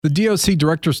The DOC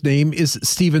director's name is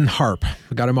Stephen Harp.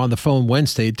 We got him on the phone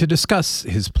Wednesday to discuss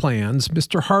his plans.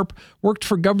 Mr. Harp worked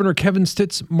for Governor Kevin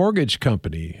Stitt's mortgage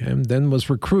company and then was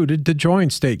recruited to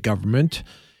join state government.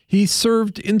 He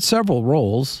served in several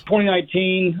roles.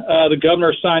 2019, the governor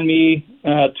assigned me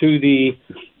to the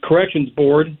corrections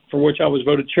board, for which I was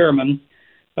voted chairman.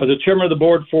 I was the chairman of the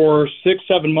board for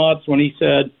 6-7 months when he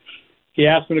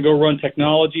asked me to go run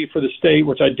technology for the state,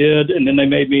 which I did, and then they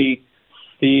made me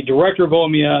the director of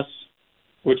OMES,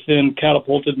 which then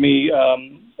catapulted me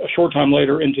a short time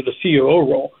later into the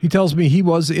COO role. He tells me he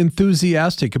was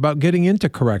enthusiastic about getting into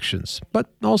corrections,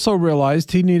 but also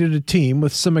realized he needed a team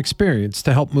with some experience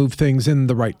to help move things in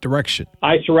the right direction.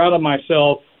 I surrounded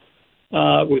myself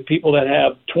with people that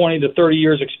have 20 to 30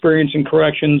 years experience in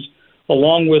corrections,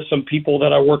 along with some people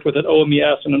that I worked with at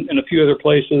OMES and a few other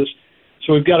places.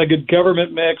 So we've got a good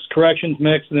government mix, corrections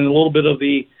mix, and then a little bit of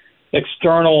the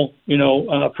external,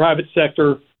 private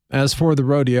sector. As for the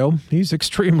rodeo, he's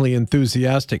extremely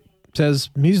enthusiastic. Says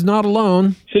he's not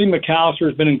alone. City McAlester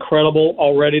has been incredible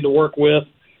already to work with.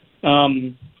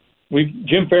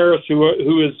 Jim Ferris,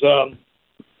 who is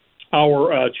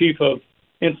our chief of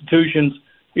institutions,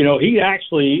 he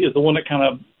actually is the one that kind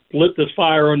of lit this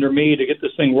fire under me to get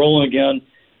this thing rolling again.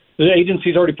 The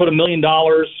agency's already put $1 million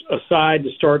aside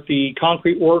to start the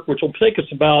concrete work, which will take us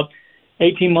about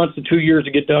 18 months to 2 years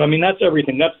to get done. I mean, that's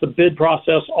everything. That's the bid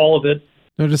process, all of it.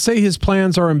 Now, to say his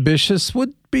plans are ambitious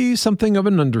would be something of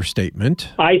an understatement.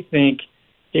 I think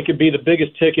it could be the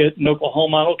biggest ticket in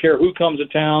Oklahoma. I don't care who comes to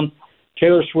town.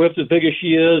 Taylor Swift, as big as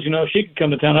she is, she could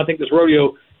come to town. I think this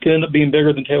rodeo could end up being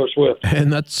bigger than Taylor Swift.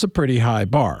 And that's a pretty high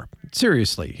bar.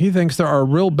 Seriously, he thinks there are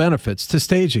real benefits to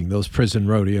staging those prison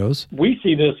rodeos. We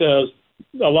see this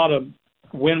as a lot of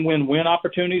win-win-win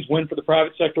opportunities, win for the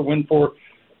private sector, win for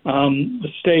the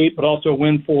state, but also a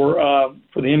win for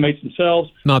the inmates themselves.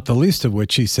 Not the least of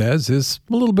which, he says, is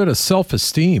a little bit of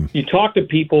self-esteem. You talk to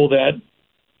people that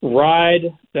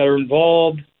ride, that are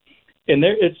involved, and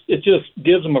it just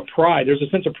gives them a pride. There's a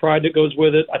sense of pride that goes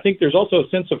with it. I think there's also a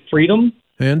sense of freedom.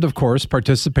 And, of course,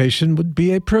 participation would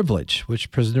be a privilege, which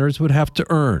prisoners would have to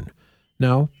earn.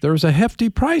 Now, there's a hefty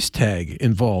price tag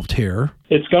involved here.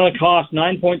 It's going to cost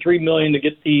 $9.3 million to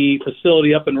get the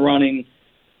facility up and running.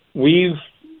 We've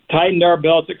tightened our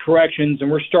belts at corrections, and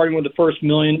we're starting with the first $1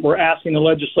 million. We're asking the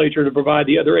legislature to provide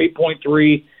the other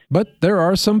 $8.3. But there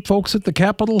are some folks at the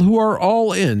Capitol who are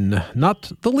all in,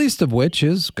 not the least of which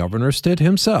is Governor Stitt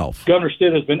himself. Governor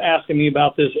Stitt has been asking me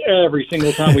about this every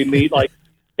single time we meet.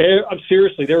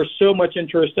 Seriously, there's so much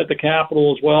interest at the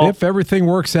Capitol as well. If everything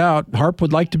works out, Harp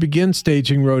would like to begin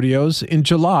staging rodeos in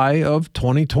July of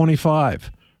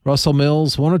 2025. Russell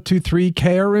Mills, 102.3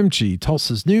 KRMG,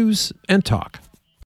 Tulsa's News and Talk.